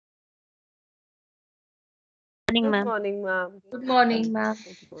Morning, Good ma'am. morning, ma'am. Good morning, ma'am.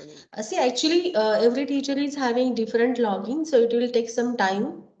 Good morning. See, actually, every teacher is having different login, so it will take some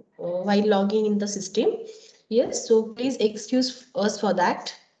time while logging in the system. Yes, so please excuse us for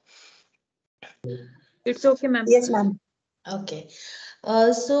that. It's okay, ma'am. Yes, ma'am. Okay.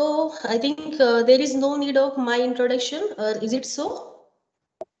 So I think there is no need of my introduction, or is it so?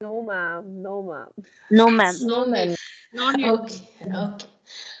 No, ma'am. No, ma'am. No, ma'am. No, ma'am. Not yet. Okay.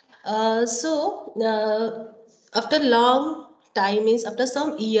 Okay. So after long time is after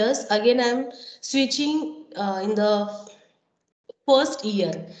some years again I'm switching in the first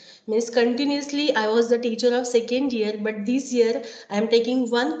year, means continuously I was the teacher of second year, but this year I am taking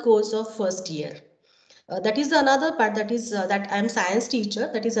one course of first year. That is the another part, that is that I am science teacher,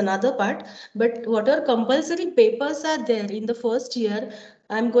 that is another part. But what are compulsory papers are there in the first year,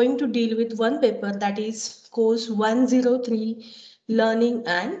 I am going to deal with one paper, that is course 103, learning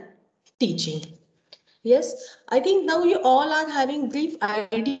and teaching. Yes, I think now you all are having brief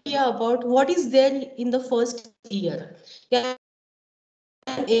idea about what is there in the first year. Can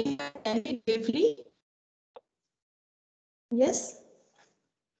anyone tell me briefly? Yes,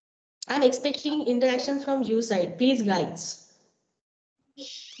 I'm expecting interaction from you side. Please, guys.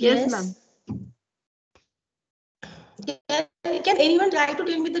 Yes, Yes. ma'am. Can anyone try to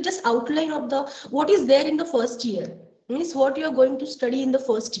tell me the just outline of the what is there in the first year? Means what you are going to study in the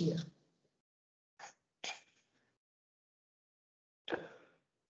first year.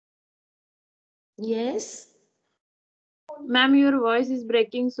 Yes. Ma'am, your voice is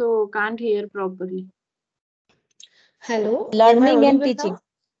breaking, so can't hear properly. Hello. Am I Learning and audible teaching. now?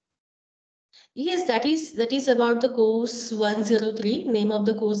 Yes, that is about the course 103. Name of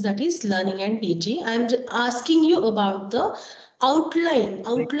the course, that is learning and teaching. I'm asking you about the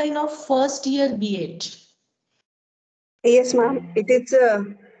outline of first year B.ed. Yes, ma'am. It is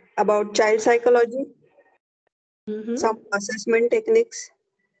about child psychology, Mm-hmm. some assessment techniques,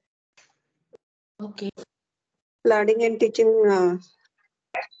 Okay. learning and teaching,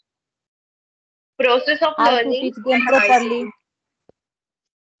 Process of How to learning teach them and properly. ICT,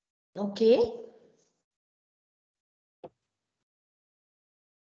 Okay.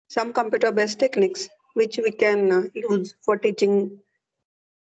 some computer-based techniques which we can use for teaching.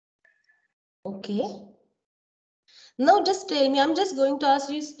 Okay. Now just tell me, I'm just going to ask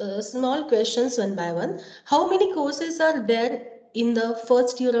you small questions one by one. How many courses are there in the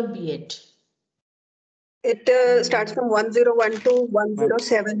first year of B.ed? It starts from 1012 to Ma'am,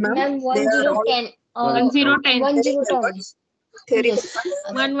 107, ma'am. Ma'am, They one are zero all ten. 1010. One theory zero ten. papers. Theory Yes. papers.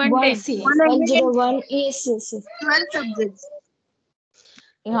 One one One ten. See, 101. Yes, yes, yes. 12 subjects.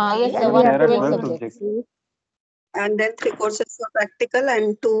 Yes, okay. sir. ma'am, One there are 12 12 subjects. subjects. And then 3 courses for practical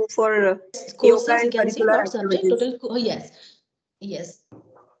and 2 for Yes, yoga courses you and can see, curricular not subject. activities. Total, yes, yes.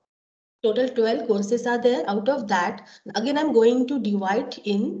 Total 12 courses are there. Out of that, again, I'm going to divide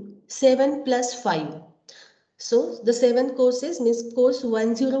in 7 plus 5. So the 7 courses means course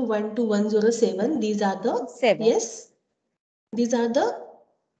 101 to 107. These are the, 7. yes, these are the,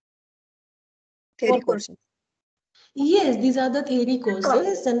 Theory 4 courses. courses. yes, these are the theory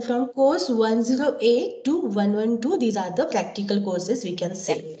courses. And from course 108 to 112, these are the practical courses we can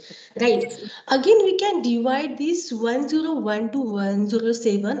say. Right. Again, we can divide this 101 to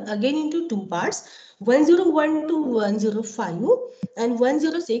 107 again into two parts, 101 to 105 and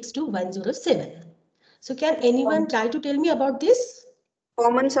 106 to 107. So can anyone try to tell me about this?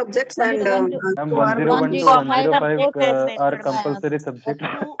 Common subjects and 101 to Ma'am, two are 1 101 to to 105 5 105 8 subjects. are subjects. compulsory subjects,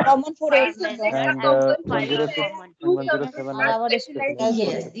 Common for 8 Five subjects. subjects and and 106 common. and 107 Are are our specialized specialized Yes,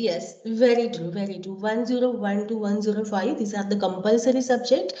 subjects. subjects. yes, very true, very true. 101 to 105, these are the compulsory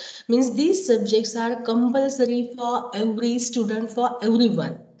subject. Means these subjects are compulsory for every student, for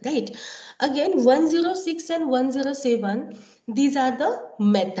everyone, right? Again, 106 and 107, these are the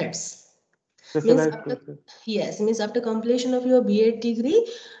methods. Means Specialized after, courses. yes, means after completion of your B.ed degree,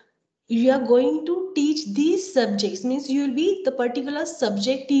 you are going to teach these subjects, means you will be the particular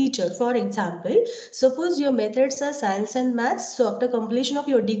subject teacher. For example, suppose your methods are science and maths, so after completion of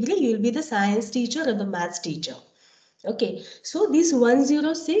your degree you will be the science teacher or the maths teacher. Okay, so these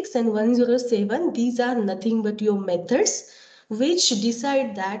 106 and 107, these are nothing but your methods which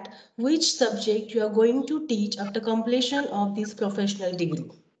decide that which subject you are going to teach after completion of this professional degree.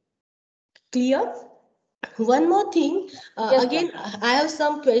 Clear? One more thing, Yes, ma'am. again, I have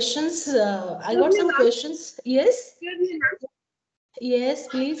some questions. I Excuse got me, some ma'am. questions. Yes, Excuse me, ma'am. yes,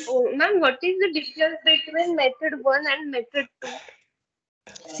 please. Oh, ma'am, what is the difference between method 1 and method 2?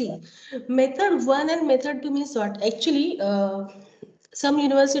 See, method one and method two means what? Actually, some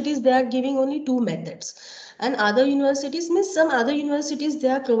universities they are giving only two methods, and other universities means some other universities they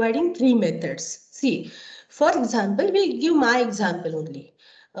are providing three methods. See, For example, we'll give my example only.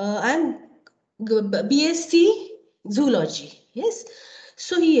 I'm BSc Zoology. Yes.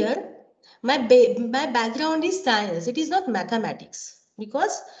 So here, my background is science. It is not mathematics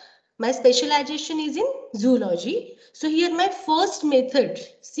because my specialization is in zoology. So here my first method,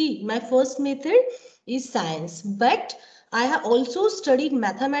 see, my first method is science. But I have also studied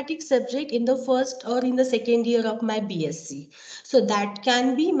mathematics subject in the first or in the second year of my BSc. So that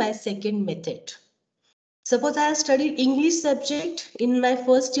can be my second method. Suppose I have studied English subject in my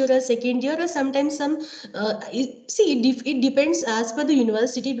first year or second year, or sometimes some. It depends as per the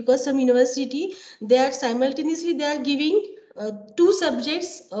university, because some university they are simultaneously they are giving two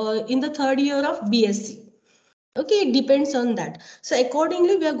subjects in the third year of BSc. Okay, it depends on that. So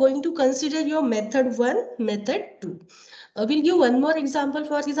accordingly, we are going to consider your method one, method two. We'll give one more example.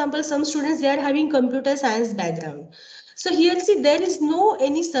 For example, some students they are having computer science background. So here, see, there is no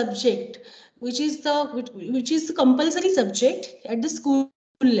any subject which is the compulsory subject at the school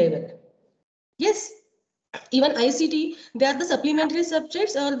level. Yes, even ICT, they are the supplementary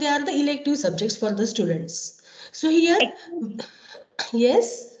subjects or they are the elective subjects for the students. So here,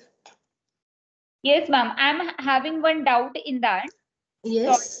 yes, Yes, ma'am. I'm having one doubt in that.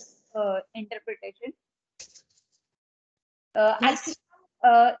 Sorry, yes, interpretation. yes.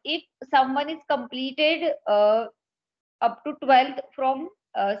 Actually, if someone is completed up to 12th from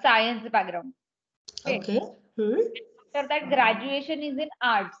science background, okay. Okay. Hmm. After that, graduation is in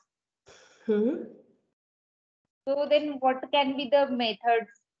arts. Hmm. So then, what can be the methods?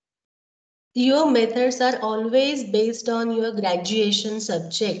 Your methods are always based on your graduation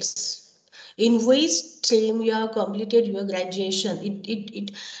subjects. In which stream you have completed your graduation.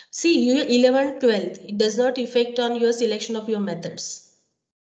 See, your 11th, 12th, it does not affect on your selection of your methods.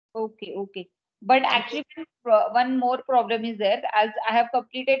 Okay, okay. But actually, one more problem is there, as I have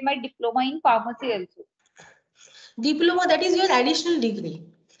completed my diploma in pharmacy also. Diploma, that is your additional degree.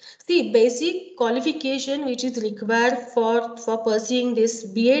 See, basic qualification which is required for pursuing this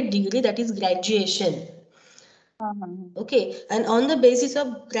B.ed degree, that is graduation. Okay, and on the basis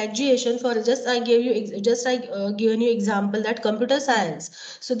of graduation, for just I gave you given you example that computer science.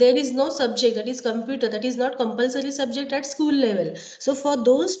 So there is no subject that is computer, that is not compulsory subject at school level. So for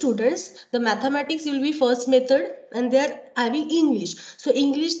those students, the mathematics will be first method, and they are having English. So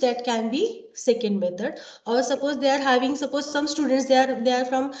English, that can be second method. Or suppose they are having, suppose some students they are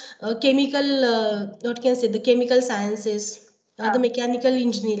from chemical, what can I say, the chemical sciences, the mechanical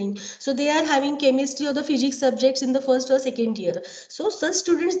engineering, so they are having chemistry or the physics subjects in the first or second year. So such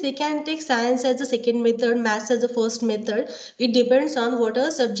students, they can take science as the second method, maths as the first method. It depends on what are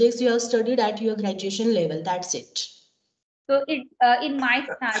subjects you have studied at your graduation level. That's it. So it in my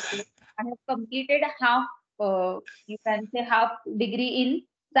scenario, I have completed half, you can say half degree in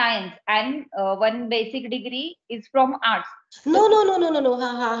science, and one basic degree is from arts. So No.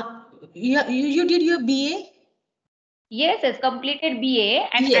 You did your BA. yes, yes, completed BA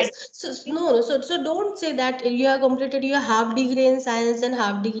and Yes. So no. So don't say that you have completed your half degree in science and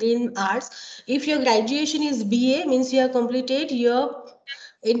half degree in arts. If your graduation is BA, means you have completed your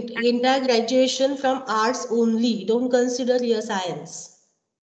entire graduation from arts only. Don't consider your science.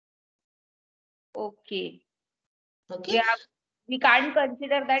 okay, we Okay. have we can't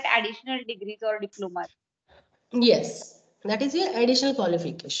consider that additional degrees or diplomas, Yes. That is your additional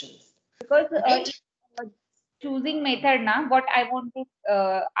qualification. because Right? in uh, choosing method now, what I want to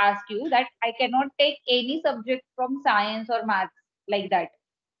ask you that I cannot take any subject from science or maths like that.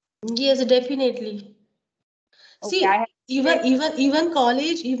 Yes, definitely. Okay, I See, have said, even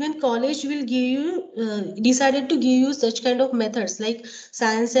college will give you decided to give you such kind of methods like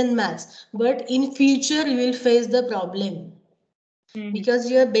science and maths. But in future you will face the problem mhm, because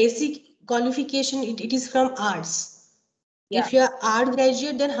your basic qualification it is from arts. yeah, If you are art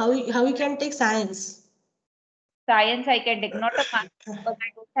graduate, then how you can take science? science I can take, not a math, because I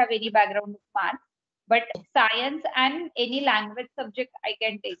don't have any background of math, but science and any language subject I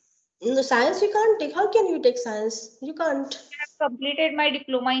can take. No, science you can't take. How can you take science? You can't. I have completed my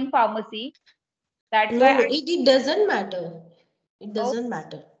diploma in pharmacy. That's No, why no, it doesn't matter. It doesn't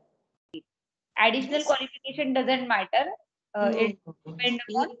matter. additional Yes. qualification doesn't matter. It No. depends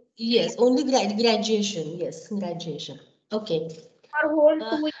on Yes, only graduation. Yes, graduation. Okay. for whole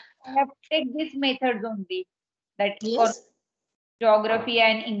Uh, 2 years. I have to take these methods only. That for yes. geography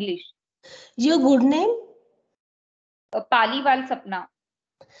and English. Your good name? Paliwal Sapna.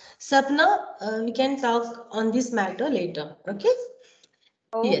 Sapna, we can talk on this matter later. Okay?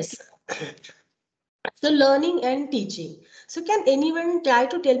 Okay. Yes. So learning and teaching. So can anyone try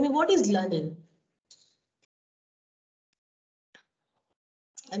to tell me what is learning?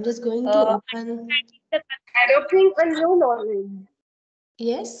 I'm just going to open. Adopting a new knowledge.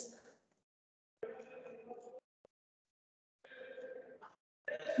 Yes.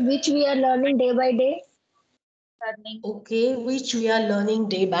 Which we are learning day by day. Learning. Okay, which we are learning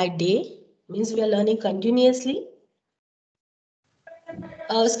day by day. Means we are learning continuously.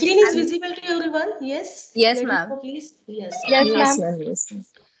 Screen is visible to everyone. Yes. Yes, Let me ma'am. know, please. Yes. Yes, Yes, ma'am. ma'am. Yes.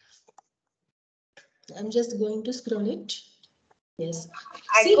 I'm just going to scroll it. Yes.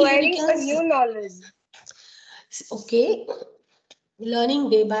 See here you Acquiring can a new knowledge. okay. Learning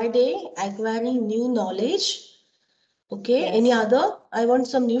day by day, acquiring new knowledge. Okay. Yes. Any other? I want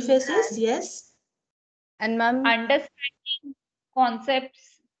some new faces. Yes. And ma'am, Understanding concepts.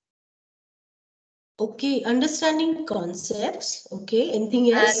 Okay. Understanding concepts. Okay.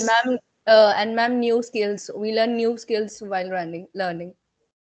 Anything and else? ma'am, new skills. We learn new skills while learning.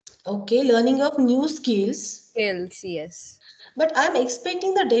 Okay. Learning of new skills. Skills, yes. But I'm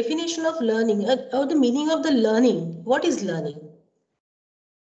expecting the definition of learning or the meaning of the learning. What is learning?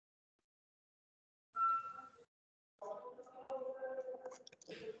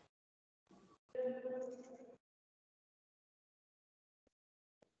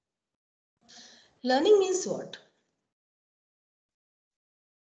 Learning means what?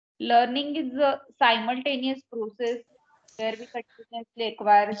 Learning is a simultaneous process where we continuously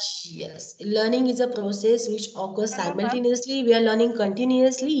acquire. Yes, learning is a process which occurs Hello, ma'am. simultaneously. We are learning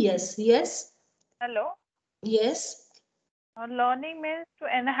continuously. Yes, yes, Hello. yes. Learning means to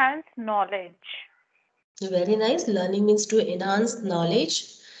enhance knowledge. Very nice. Learning means to enhance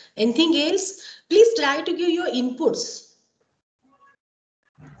knowledge. Anything else? Please try to give your inputs.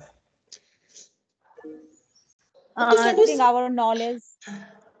 Okay, can you Increasing our knowledge,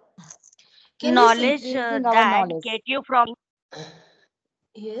 can you say increasing our knowledge.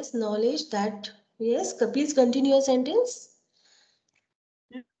 yes, knowledge that yes, please continue your sentence.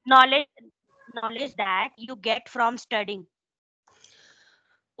 Knowledge, knowledge that you get from studying.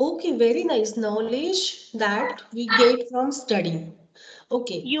 Okay, very nice. Knowledge that we get from studying.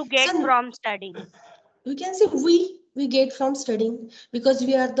 Okay, You get so from studying. we can say we get from studying because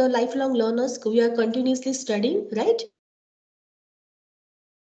we are the lifelong learners. We are continuously studying, right?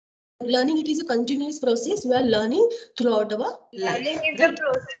 Learning it is a continuous process. We are learning throughout our Learning life, is a right?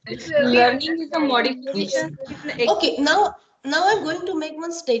 process. We Learning is a understand. Yes. modification. Okay, now I'm going to make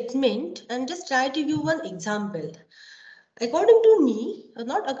one statement and just try to give one example. According to me, or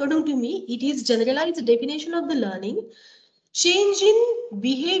not according to me, it is generalized definition of the learning. Change in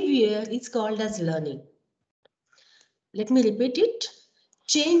behavior is called as learning. Let me repeat it.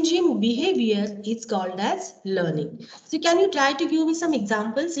 Change in behavior is called as learning. So can you try to give me some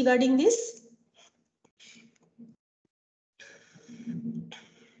examples regarding this?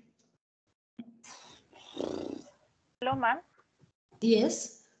 Hello, ma'am.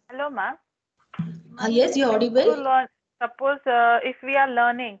 Yes. Hello, ma'am. Yes, you're To audible. learn, suppose if we are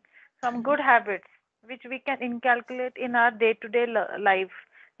learning some good habits which we can inculcate in our day-to-day life,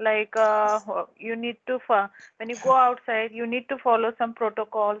 like you need to when you go outside, you need to follow some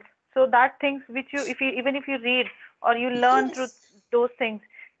protocols. So that things which you, if you even if you read or you learn through Yes. those things,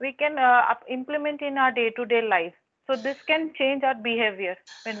 we can implement in our day-to-day life. So this can change our behavior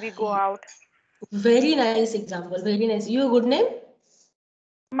when we go out. Very nice example. Very nice. Your good name?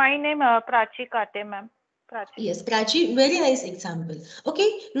 My name Prachi Kate, ma'am. Prachi. Yes, Prachi. Very nice example. Okay.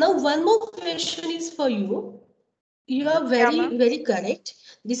 Now one more question is for you. You are Yeah, very, ma'am. very correct.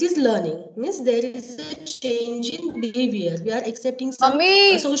 This is learning. Means there is a change in behavior. We are accepting some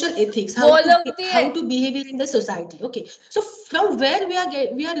Mummy, social ethics, बोल रही how है. to behave in the society. Okay. So from where we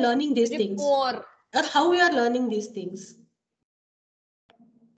are learning these things, Report. or how we are learning these things.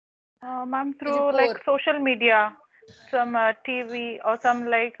 Ma'am, through like Report. social media, some TV or some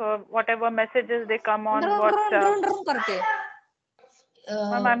like whatever messages they come on WhatsApp. करके.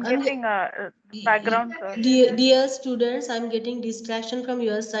 Ma'am, I'm I'm getting background. dear students, I'm getting distraction from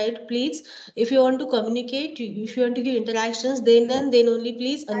your side. Please, if you want to communicate, if you want to give interactions, then and then only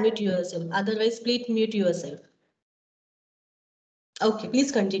please unmute yourself. Otherwise, please mute yourself. Okay,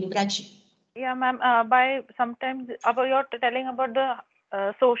 please continue, Prachi. Yeah, ma'am. By sometimes about you're telling about the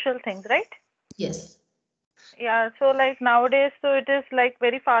social things, right? Yes. Yeah, so like nowadays, so it is like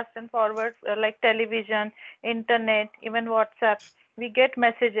very fast and forward, like television, internet, even WhatsApp. We get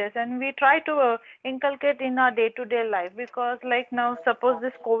messages and we try to inculcate in our day-to-day life because like now, suppose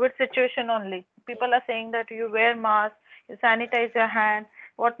this COVID situation only, people are saying that you wear mask, you sanitize your hand,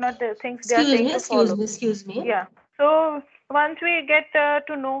 whatnot, the things they are saying to follow. Excuse me. Yeah. So once we get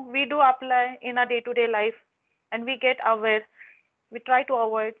to know, we do apply in our day-to-day life and we get aware. We try to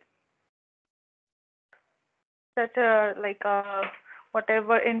avoid such a like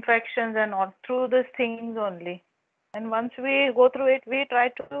whatever infections and all through these things only. And once we go through it, we try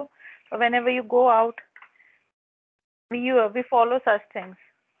to, whenever you go out, we follow such things.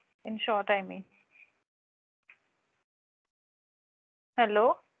 In short, I mean.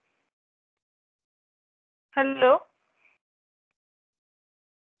 Hello? Hello?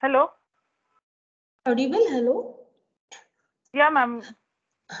 Hello? Audible? Hello? Yeah, ma'am.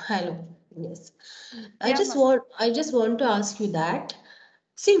 Hello. Yes. Yeah, ma'am. I just want to ask you that.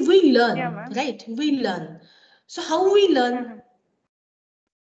 See, we Yeah, learn, ma'am. right? We learn. So how we learn? Mm-hmm.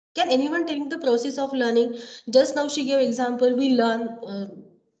 Can anyone tell me the process of learning? Just now she gave example. We learn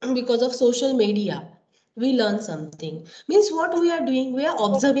because of social media. We learn something. Means what we are doing? We are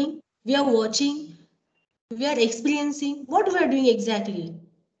observing. We are watching. We are experiencing. What we are doing exactly?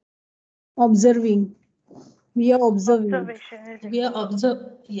 Observing. We are observing. Observation is We are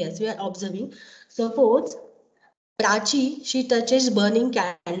Yes, we are observing. Suppose Prachi, she touches burning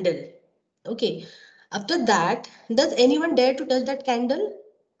candle. Okay. After that, does anyone dare to touch that candle?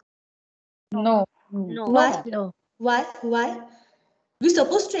 No. No. Why? No. Why? Why? We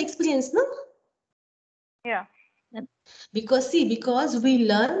supposed to experience, no? Yeah. Because see, because we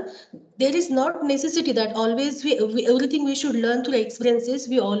learn, there is not necessity that always we everything we should learn through experiences.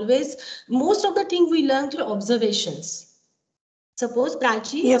 We always most of the thing we learn through observations. Suppose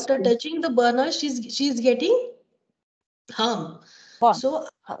Prachi, Yes, after ma'am. touching the burner, she's getting harm. One. So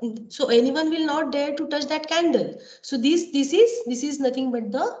so anyone will not dare to touch that candle. So this is nothing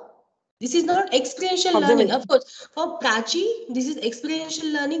but the this is not experiential learning. Of Observation. course, for Prachi, this is experiential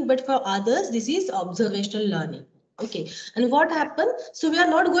learning, but for others, this is observational learning. Okay. And what Yeah. happened? So we are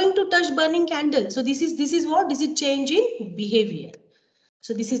not going to touch burning candle. So this is what? This is change in behavior.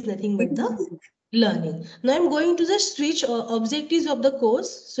 So this is nothing but the learning. Now I'm going to just switch objectives of the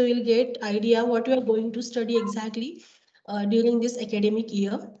course. So you'll get idea what you are going to study exactly during this academic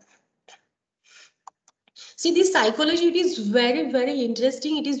year. See, this psychology, it is very, very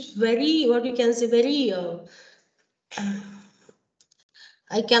interesting. It is very, what you can say, very,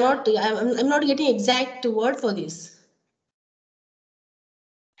 I'm not getting exact word for this.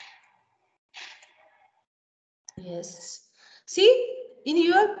 Yes. See, in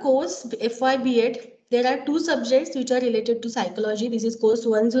your course, FY B.ed, there are two subjects which are related to psychology. This is course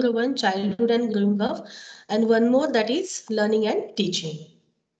 101, childhood and growing up, and one more that is learning and teaching.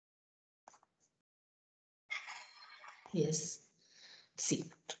 Yes. See.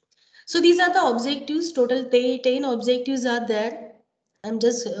 So these are the objectives, total 10 objectives are there. I'm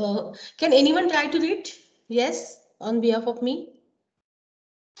just, can anyone try to read? Yes, on behalf of me.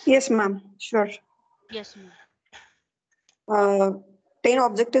 Yes, ma'am. Sure. Yes, ma'am. Uh, 10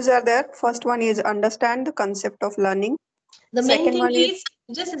 objectives are there. First one is understand the concept of learning. The main Second thing one is,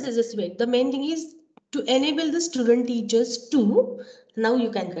 is, just wait. The main thing is to enable the student teachers to, now you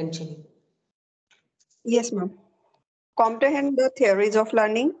can continue. yes, ma'am. Comprehend the theories of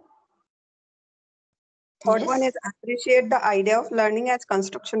learning. Third one is Yes. appreciate the idea of learning as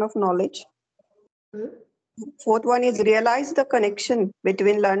construction of knowledge. Hmm. Fourth one is realize the connection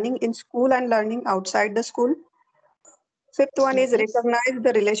between learning in school and learning outside the school. Fifth one is Yes. recognize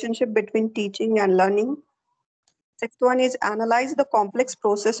the relationship between teaching and learning. Sixth one is analyze the complex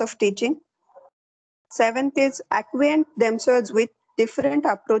process of teaching. Seventh is acquaint themselves with different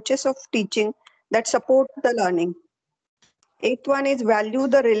approaches of teaching that support the learning. Eighth one is value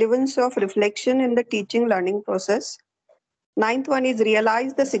the relevance of reflection in the teaching learning process. Ninth one is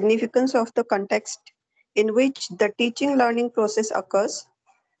realize the significance of the context in which the teaching learning process occurs.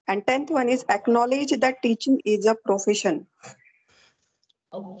 And 10th one is acknowledge that teaching is a profession.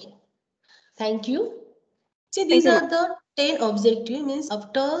 Okay. Thank you. See, Thank these you, ma'am. are the 10 objectives. Means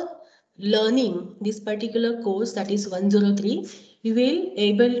after learning this particular course, that is 103, you will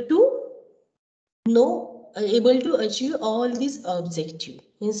able to know, able to achieve all these objectives.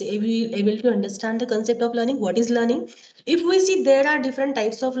 Means able to understand the concept of learning. What is learning? If we see there are different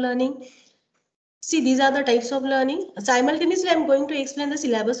types of learning. See, these are the types of learning. Simultaneously, I'm going to explain the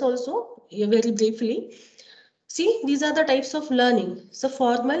syllabus also very briefly. See, these are the types of learning. So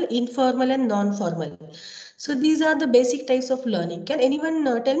formal, informal, and non-formal. So these are the basic types of learning. Can anyone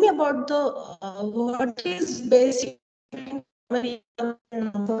tell me about the what is basic between formal, informal,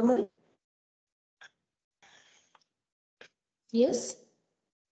 and non-formal? Yes.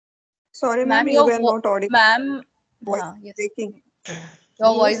 Sorry, ma'am, Ma'am, you were not audible. ma'am, Voice yes, breaking.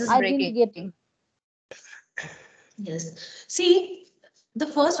 your voice is Yes. I didn't breaking. Get. Yes. See, the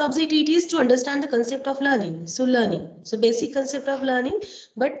first objective is to understand the concept of learning. So learning. So basic concept of learning.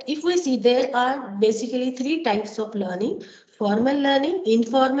 But if we see there are basically three types of learning. formal learning,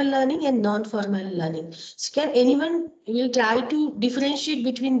 informal learning, and non-formal learning. So can anyone will try to differentiate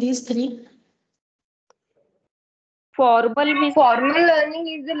between these three? Formal means Formal learning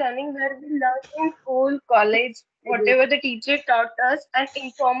is the learning where we learn in school, college, whatever the teacher taught us, and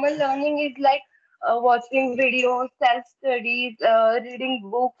informal learning is like watching videos, self studies, reading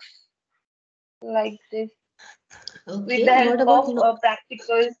books, like this, with the Okay. help of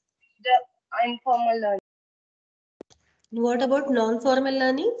practicals, the informal learning. What about non-formal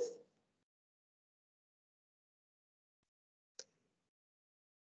learning?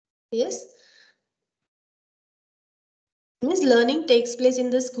 Yes. Means learning takes place in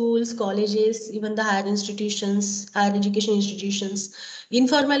the schools, colleges, even the higher institutions, higher education institutions.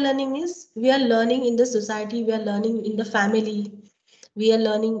 Informal learning is we are learning in the society, we are learning in the family, we are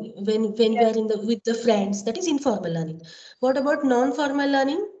learning when we Yes. are in the with the friends. That is informal learning. What about non-formal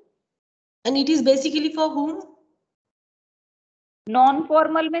learning? And it is basically for whom?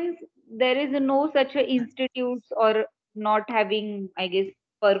 non-formal means there is no such a institutes or not having, I guess,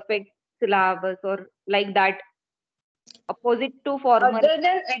 perfect syllabus or like that. Opposite to formal. Other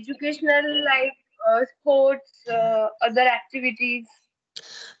than educational, like sports, other activities.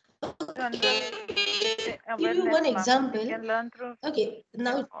 General Give you awareness, one ma'am. We example. can learn through Okay,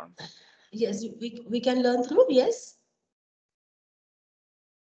 now informal. yes, we can learn through. Yes,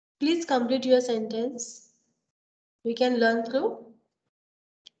 please complete your sentence. We can learn through.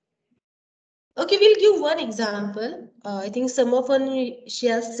 Okay, we'll give one example. I think some of one she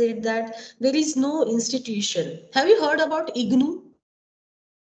has said that there is no institution. Have you heard about IGNU?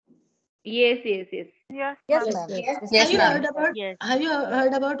 Yes, yes, yes. Yes, Yes, ma'am. Yes, ma'am. yes. Have Yes, you ma'am. heard about Yes.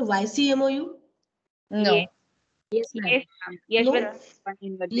 YCMOU? Yes, No. Yes, ma'am. yes, ma'am. Yashwant Yes. No?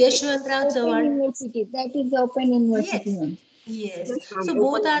 University. Yashwantrao Open Chavan. university. That is open university, Yes. ma'am. Yes. Yes, ma'am. So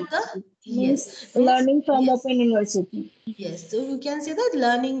both Open are the university. Means yes. Means learning from yes. open university. Yes. So you can say that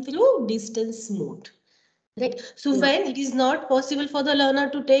learning through distance mode. Right. So Yes. when it is not possible for the learner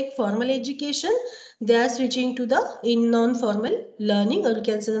to take formal education, they are switching to the in non-formal learning, or you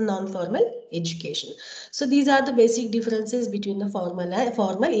can say the non-formal education. So these are the basic differences between the formal,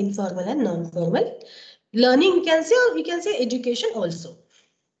 informal, and non-formal learning. We can say, or we can say education also.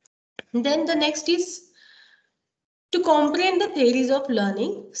 Then the next is to comprehend the theories of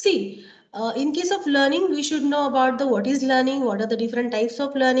learning. See, in case of learning, we should know about the what is learning, what are the different types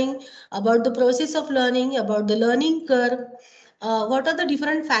of learning, about the process of learning, about the learning curve, what are the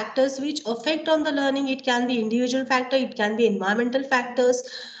different factors which affect on the learning. It can be individual factor, it can be environmental factors,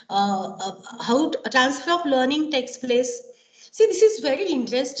 how transfer of learning takes place. See, this is very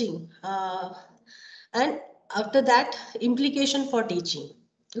interesting. And after that, implication for teaching.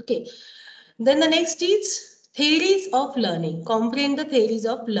 Okay, then the next is theories of learning. Comprehend the theories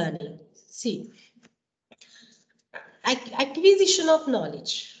of learning. See, acquisition of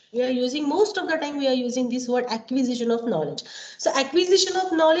knowledge. We are using most of the time we are using this word acquisition of knowledge. So acquisition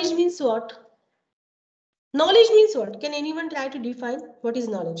of knowledge means what? Knowledge means what? Can anyone try to define what is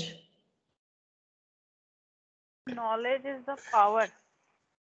knowledge? Knowledge is the power.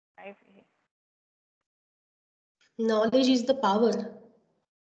 I feel. Knowledge is the power.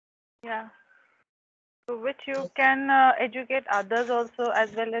 Yeah. To which you can educate others also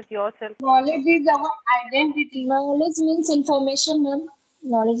as well as yourself also. Knowledge is our identity. Knowledge means information, ma'am.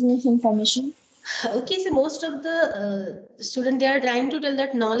 Knowledge means information. Okay, so most of the student they are trying to tell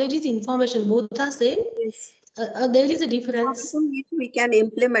that knowledge is information. Both are same. Yes. There is a difference. Information which we can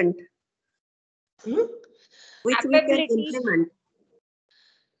implement. Hmm? Which we can Capability. implement.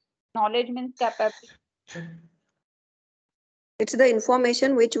 Knowledge means capability. It's the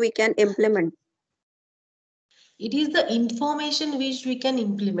information which we can implement. It is the information which we can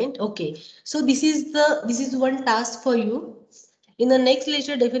implement. Okay, so this is one task for you. In the next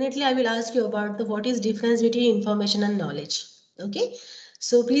lecture, definitely I will ask you about the what is difference between information and knowledge. Okay,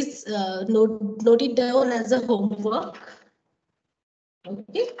 so please note it down as a homework.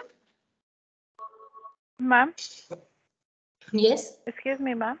 Okay. Ma'am, Yes. excuse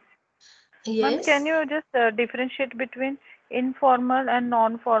me, ma'am. Ma'am, can Yes. you just differentiate between informal and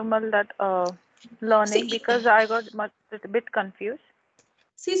non-formal that learning, See, because I got a bit confused.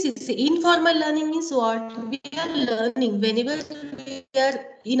 see, informal learning is what we are learning whenever we are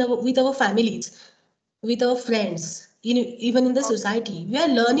with our families, with our friends, even in the Okay. society. We are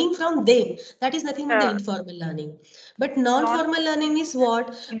learning from them. That is nothing but the Yeah. informal learning. But Non non-formal learning is what?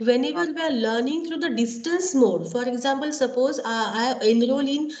 Whenever informal. we are learning through the distance mode. For example, suppose I enroll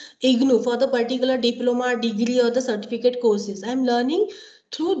in IGNU for the particular diploma, degree, or the certificate courses. I am learning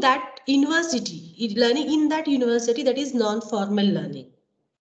through that university. Learning in that university, that is non-formal learning.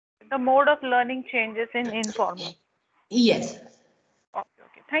 The mode of learning changes in informal. Yes. Okay,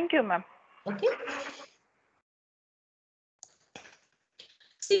 okay. Thank you, ma'am. Okay.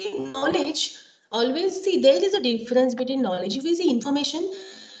 See, knowledge, always see there is a difference between knowledge. If we see information,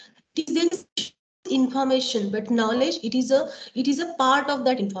 there is information, but knowledge, it is a part of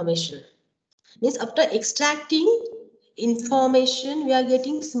that information. Means after extracting information, we are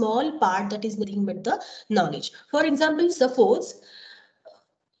getting small part that is nothing but the knowledge. For example, suppose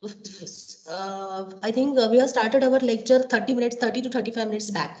I think we have started our lecture 30 minutes, 30 to 35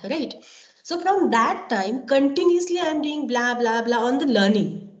 minutes back, right? So from that time, continuously I am doing blah, blah, blah on the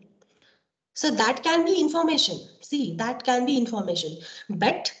learning. So that can be information. See, that can be information.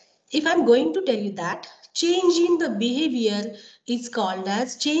 But if I'm going to tell you that change in the behavior is called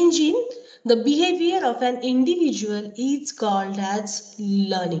as change in the behavior of an individual is called as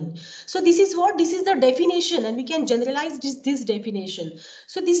learning. So this is what, this is the definition, and we can generalize this definition.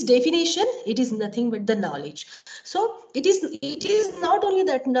 So this definition, it is nothing but the knowledge. So it is not only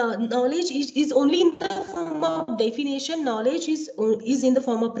that knowledge is only in the form of definition. Knowledge is in the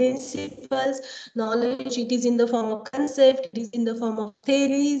form of principles. Knowledge, it is in the form of concept. It is in the form of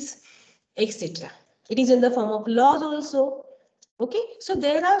theories, etc. It is in the form of laws also. Okay, so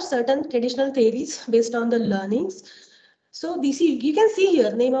there are certain traditional theories based on the learnings. So this you can see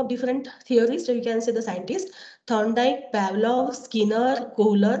here name of different theorists. So you can say the scientists: Thorndike, Pavlov, Skinner,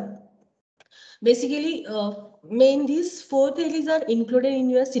 Kohler. Basically, main these four theories are included in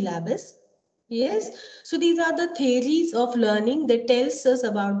your syllabus. Yes, so these are the theories of learning that tells us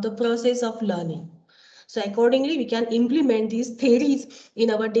about the process of learning. So accordingly, we can implement these theories in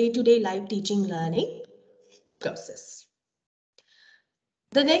our day-to-day life teaching learning process.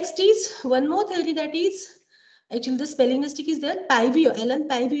 The next is one more theory, that is actually the spelling mistake is there. Pivio, Alan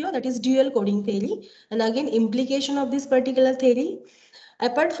Pivio, that is dual coding theory. And again, implication of this particular theory.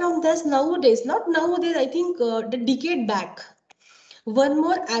 Apart from this, nowadays, not nowadays, I think the decade back, one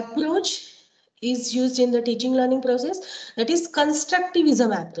more approach is used in the teaching learning process, that is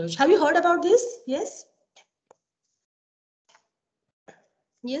constructivism approach. Have you heard about this? Yes?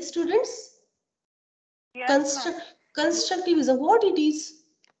 Yes, students? Yes, ma'am. Constructivism, what it is?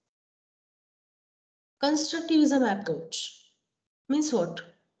 Constructivism approach means what?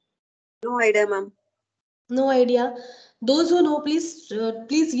 No idea, ma'am. No idea. Those who know, please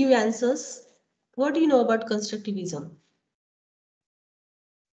give answers. What do you know about constructivism?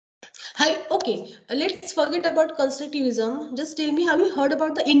 Hi, okay, let's forget about constructivism. Just tell me, have you heard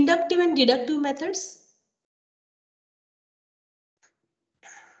about the inductive and deductive methods?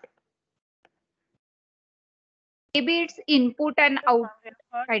 Maybe it's input and output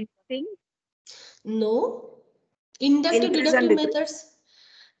kind of thing. No. Inductive, Increase and deductive decrease. methods?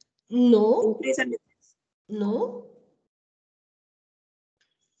 No. Increase and decrease. No.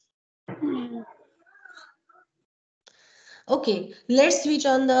 Okay, let's switch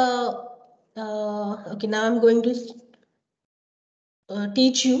on the. Okay, now I'm going to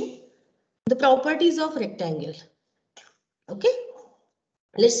teach you the properties of rectangle. Okay,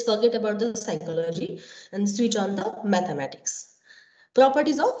 let's forget about the psychology and switch on the mathematics.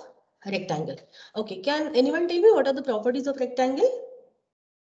 Properties of rectangle. Okay, can anyone tell me what are the properties of rectangle?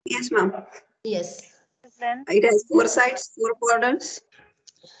 Yes, ma'am. Yes. It has four sides, four quadrants.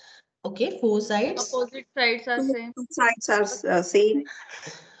 Okay, four sides. Opposite sides are same. Two sides are same.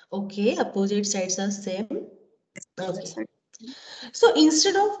 Okay, opposite sides are same. Okay. So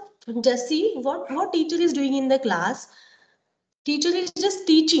instead of just see what teacher is doing in the class, teacher is just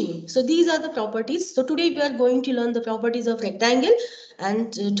teaching. So these are the properties. So today we are going to learn the properties of rectangle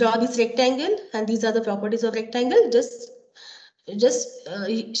and draw this rectangle, and these are the properties of rectangle.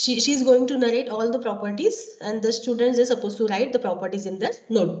 She's going to narrate all the properties, and the students are supposed to write the properties in their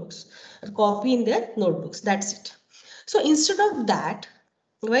notebooks or copy in their notebooks. That's it. So instead of that,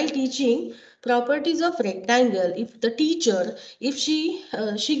 while teaching properties of rectangle, if the teacher, if she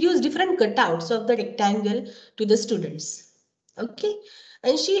gives different cutouts of the rectangle to the students, okay,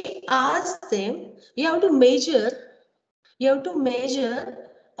 and she asks them, you have to measure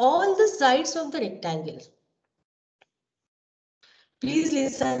all the sides of the rectangle. Please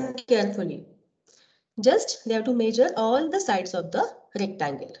listen carefully. Just they have to measure all the sides of the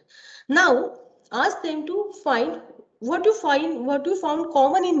rectangle. Now ask them to find what you found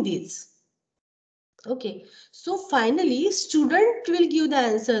common in these. Okay, so finally student will give the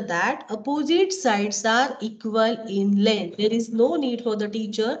answer that opposite sides are equal in length. There is no need for the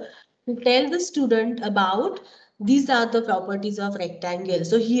teacher to tell the student about these are the properties of rectangle.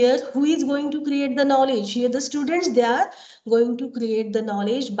 So here who is going to create the knowledge? Here the students, they are going to create the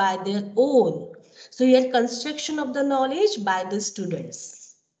knowledge by their own. So here construction of the knowledge by the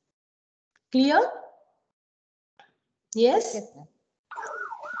students. Clear? Yes? Yes, ma'am. Huh?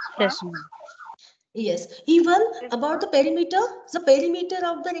 Yes, ma'am. Yes. Even Yes, about ma'am. the perimeter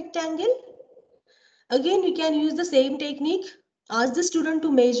of the rectangle, again we can use the same technique. Ask the student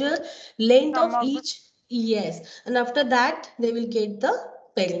to measure length Some of of the each. Yes. And after that, they will get the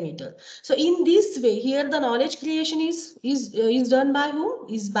perimeter. So in this way, here the knowledge creation is done by whom?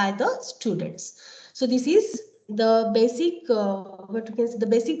 Is by the students. So this is the basic what we can say, the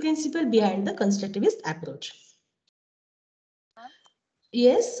basic principle behind the constructivist approach.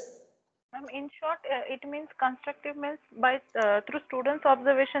 Yes. in short, it means constructive means by through students'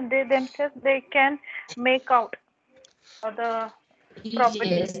 observation, they themselves they can make out the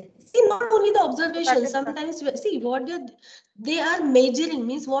properties. Yes. See, not only the So that observation. is Sometimes see what they are measuring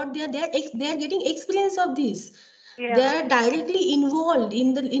means what they are getting experience of this. They yeah. are directly involved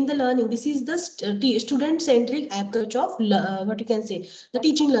in the learning. This is the student centric approach of what you can say, the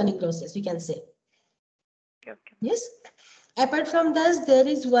teaching learning process. We can say. Okay, okay. Yes. Apart from this, there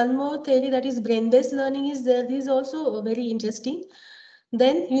is one more theory, that is brain-based learning is there. This is also very interesting.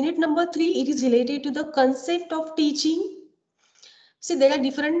 Then unit number 3, it is related to the concept of teaching. See, there are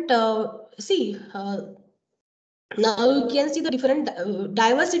different, now you can see the different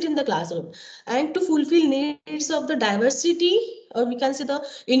diversity in the classroom, and to fulfill needs of the diversity, or we can say the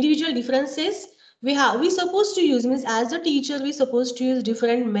individual differences, we supposed to use, means as a teacher we supposed to use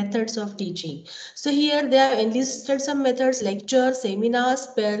different methods of teaching. So here they have enlisted some methods: lecture, seminars,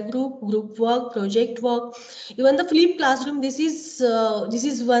 pair group work, project work, even the flipped classroom. This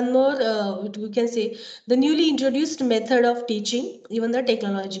is one more we can say the newly introduced method of teaching, even the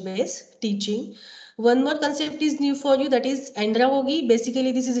technology based teaching. One more concept is new for you, that is andragogy.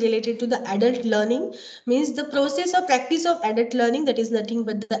 Basically, this is related to the adult learning, means the process or practice of adult learning. That is nothing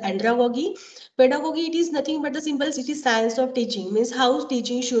but the andragogy. Pedagogy, it is nothing but the simple. It is science of teaching, means how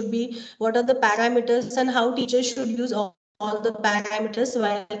teaching should be, what are the parameters, and how teachers should use all the parameters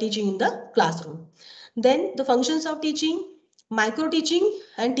while teaching in the classroom. Then the functions of teaching, micro teaching,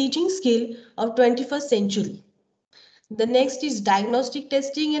 and teaching skill of 21st century. The next is diagnostic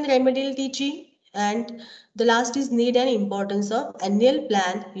testing and remedial teaching. And the last is need and importance of annual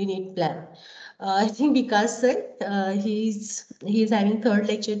plan, unit plan. I think Vikas sir, he is having third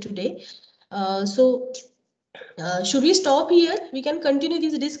lecture today. Should we stop here? We can continue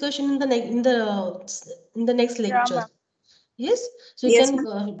this discussion in the next Yeah, lecture. ma'am. Yes, so you Yes, can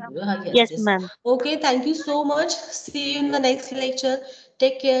ma'am. yes, Yes, yes. ma'am. Okay, thank you so much. See you in the next lecture.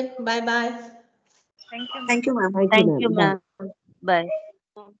 Take care. Bye bye. Thank you, ma'am. Thank you, ma'am. Thank you, Thank you, ma'am. Bye. ma'am. Bye.